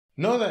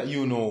Now that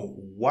you know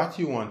what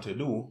you want to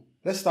do,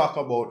 let's talk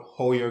about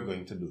how you're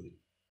going to do it.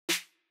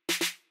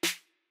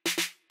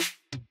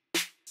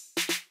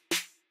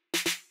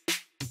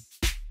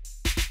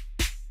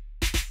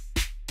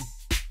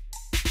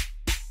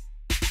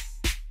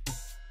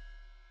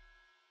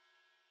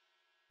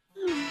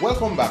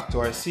 Welcome back to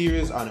our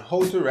series on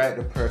how to write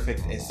the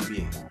perfect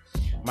SBA.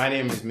 My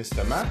name is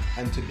Mr. Matt,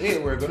 and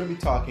today we're going to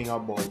be talking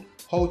about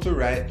how to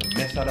write the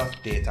method of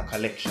data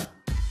collection.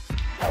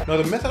 Now,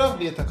 the method of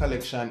data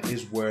collection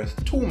is worth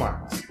 2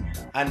 marks,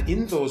 and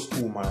in those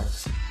 2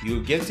 marks,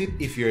 you'll get it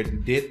if your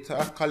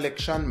data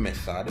collection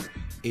method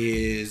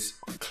is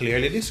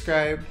clearly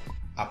described,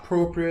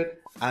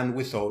 appropriate, and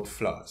without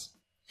flaws.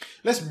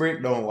 Let's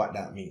break down what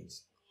that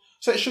means.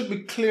 So it should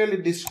be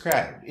clearly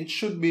described. It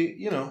should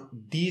be,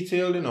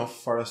 detailed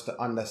enough for us to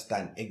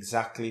understand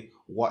exactly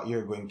what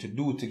you're going to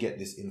do to get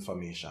this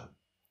information.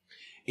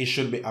 It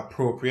should be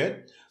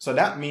appropriate. So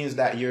that means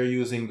that you're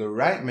using the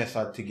right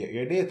method to get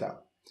your data.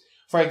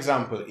 For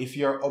example, if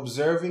you're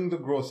observing the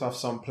growth of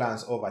some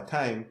plants over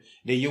time,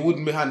 then you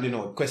wouldn't be handing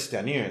out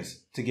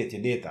questionnaires to get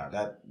your data.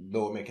 That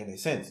don't make any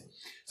sense.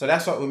 So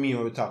that's what we mean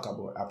when we talk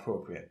about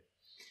appropriate.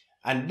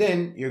 And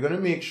then you're going to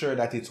make sure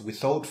that it's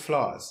without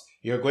flaws.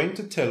 You're going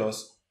to tell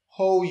us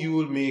how you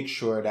will make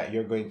sure that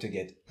you're going to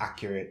get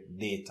accurate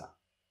data.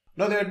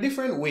 Now, there are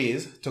different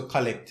ways to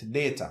collect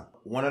data.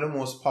 One of the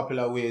most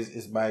popular ways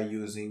is by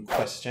using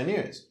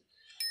questionnaires.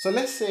 So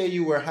let's say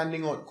you were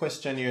handing out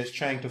questionnaires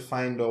trying to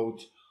find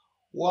out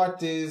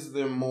what is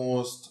the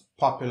most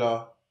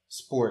popular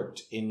sport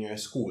in your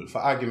school, for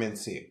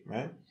argument's sake,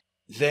 right?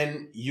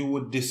 Then you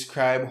would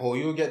describe how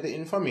you get the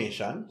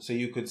information. So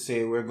you could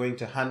say, we're going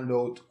to hand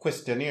out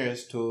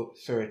questionnaires to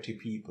 30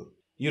 people.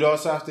 You'd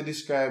also have to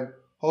describe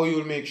how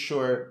you'll make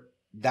sure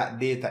that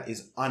data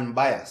is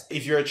unbiased.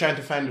 If you're trying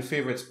to find the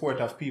favorite sport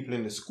of people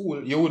in the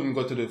school, you wouldn't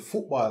go to the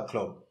football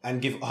club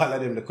and give all of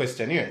them the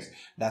questionnaires.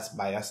 That's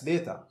biased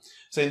data.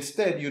 So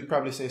instead, you'd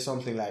probably say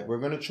something like, we're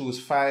going to choose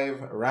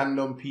 5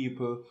 random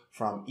people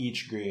from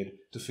each grade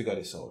to figure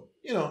this out.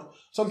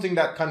 Something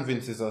that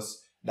convinces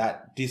us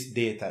that this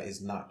data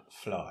is not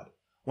flawed.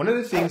 One of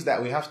the things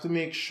that we have to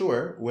make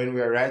sure when we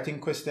are writing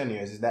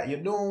questionnaires is that you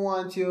don't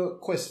want your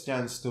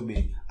questions to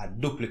be a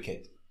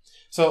duplicate.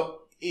 So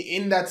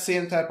in that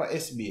same type of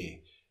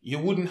SBA, you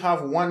wouldn't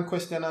have one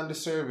question on the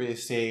survey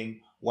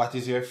saying, what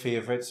is your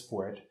favorite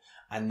sport?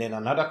 And then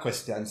another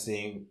question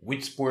saying,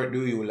 which sport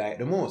do you like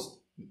the most?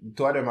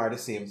 2 of them are the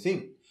same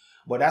thing.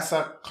 But that's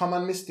a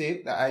common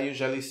mistake that I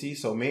usually see.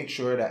 So make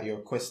sure that your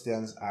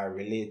questions are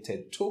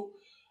related to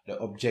the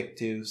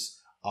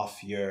objectives of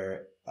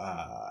your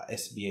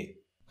SBA.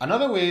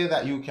 Another way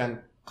that you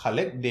can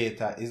collect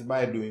data is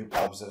by doing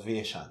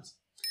observations.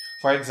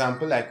 For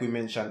example, like we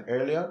mentioned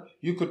earlier,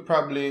 you could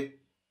probably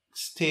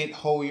state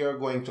how you're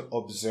going to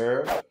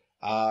observe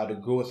the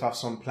growth of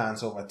some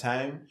plants over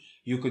time.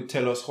 You could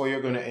tell us how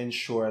you're going to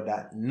ensure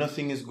that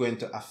nothing is going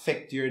to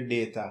affect your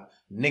data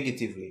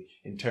negatively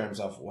in terms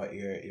of what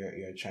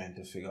you're trying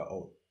to figure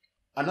out.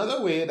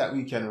 Another way that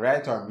we can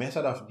write our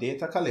method of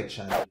data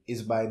collection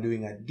is by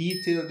doing a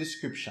detailed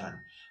description,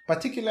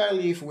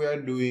 particularly if we are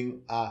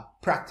doing a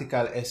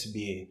practical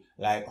SBA,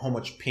 like how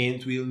much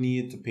paint we'll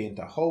need to paint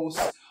a house,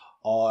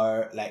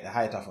 or like the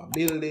height of a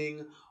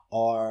building,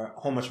 or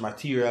how much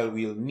material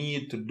we'll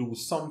need to do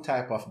some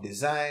type of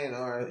design,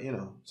 or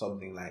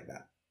something like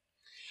that.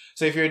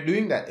 So if you're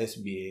doing that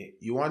SBA,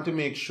 you want to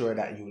make sure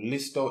that you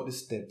list out the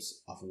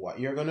steps of what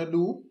you're going to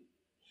do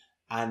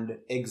and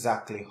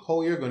exactly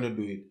how you're going to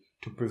do it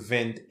to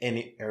prevent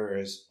any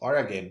errors or,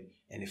 again,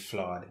 any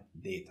flawed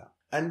data.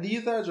 And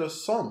these are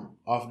just some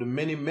of the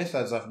many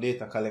methods of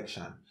data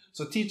collection.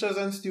 So teachers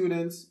and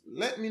students,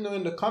 let me know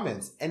in the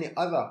comments any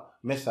other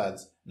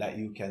methods that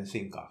you can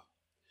think of.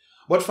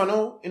 But for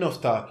now,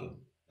 enough talking.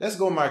 Let's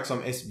go mark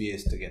some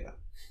SBAs together.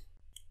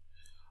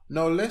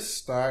 Now let's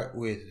start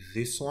with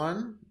this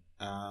one.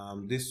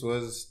 This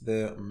was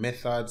the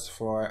methods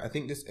for, I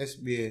think this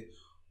SBA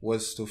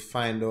was to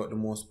find out the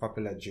most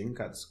popular drink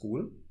at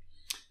school.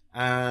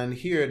 And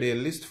here they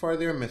list for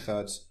their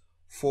methods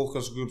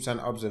focus groups and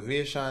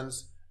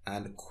observations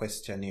and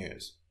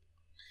questionnaires.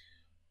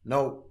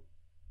 Now,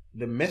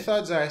 the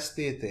methods are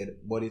stated,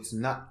 but it's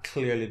not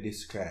clearly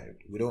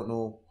described. We don't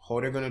know how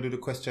they're going to do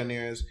the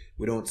questionnaires.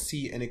 We don't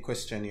see any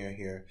questionnaire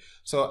here.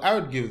 So I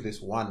would give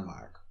this 1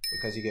 mark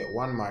because you get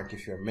 1 mark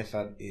if your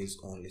method is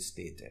only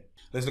stated.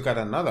 Let's look at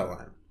another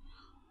one.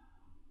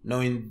 Now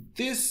in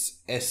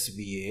this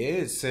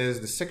SBA, it says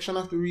the section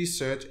of the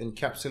research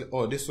encapsulates,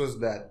 oh, this was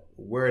that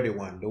wordy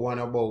one, the one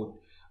about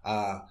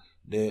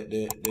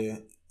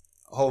the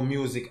how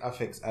music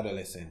affects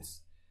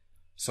adolescents.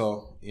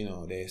 So,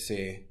 they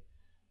say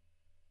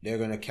they're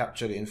going to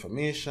capture the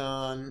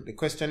information. The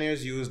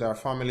questionnaires used are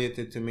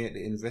formulated to make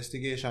the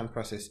investigation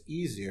process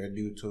easier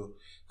due to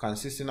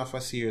consisting of a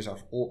series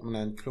of open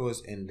and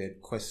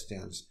closed-ended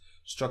questions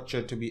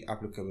structured to be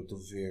applicable to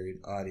varied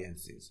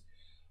audiences.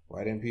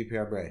 Why them people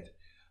are bright.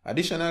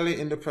 Additionally,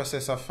 in the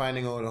process of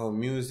finding out how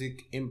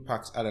music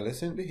impacts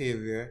adolescent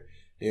behavior,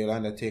 They will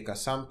undertake a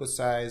sample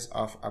size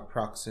of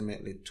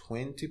approximately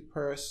 20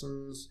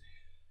 persons,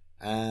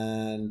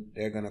 and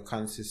they're going to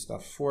consist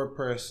of 4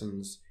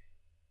 persons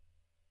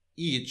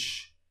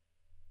each.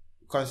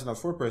 Consisting of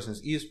 4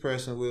 persons, each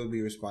person will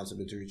be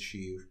responsible to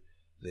retrieve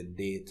the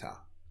data.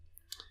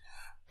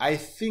 I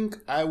think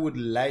I would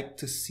like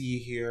to see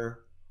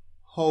here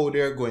how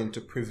they're going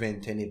to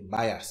prevent any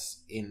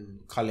bias in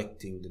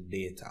collecting the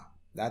data.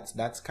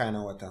 That's kind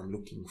of what I'm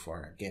looking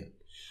for again.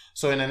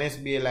 So in an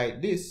SBA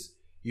like this,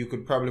 you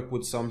could probably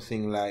put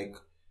something like,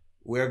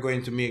 we're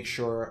going to make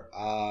sure,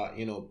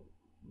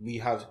 we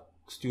have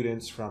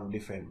students from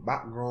different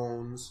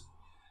backgrounds,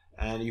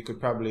 and you could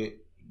probably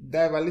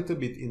dive a little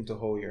bit into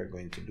how you're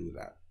going to do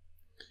that.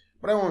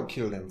 But I won't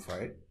kill them for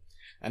it.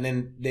 And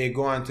then they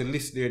go on to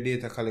list their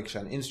data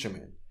collection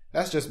instrument.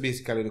 That's just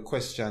basically the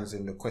questions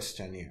in the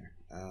questionnaire.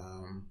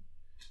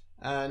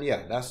 And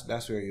yeah,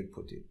 that's where you'd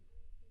put it.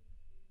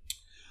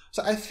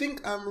 So I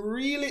think I'm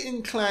really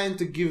inclined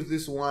to give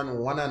this one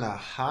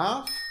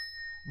 1.5,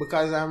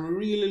 because I'm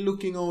really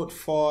looking out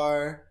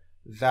for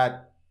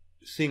that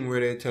thing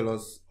where they tell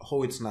us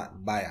how it's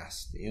not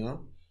biased,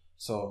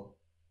 So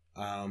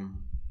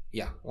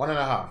yeah,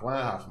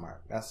 1.5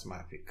 mark. That's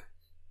my pick.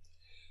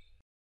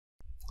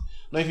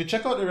 Now, if you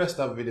check out the rest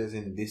of videos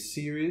in this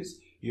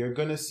series, you're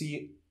gonna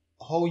see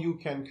how you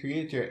can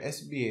create your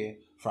SBA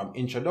from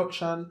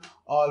introduction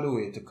all the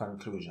way to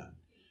conclusion.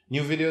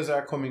 New videos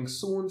are coming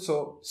soon,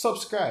 so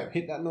subscribe,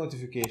 hit that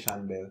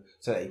notification bell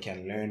so that you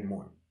can learn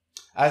more.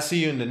 I'll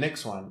see you in the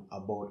next one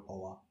about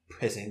our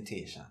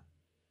presentation.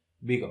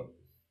 Big up.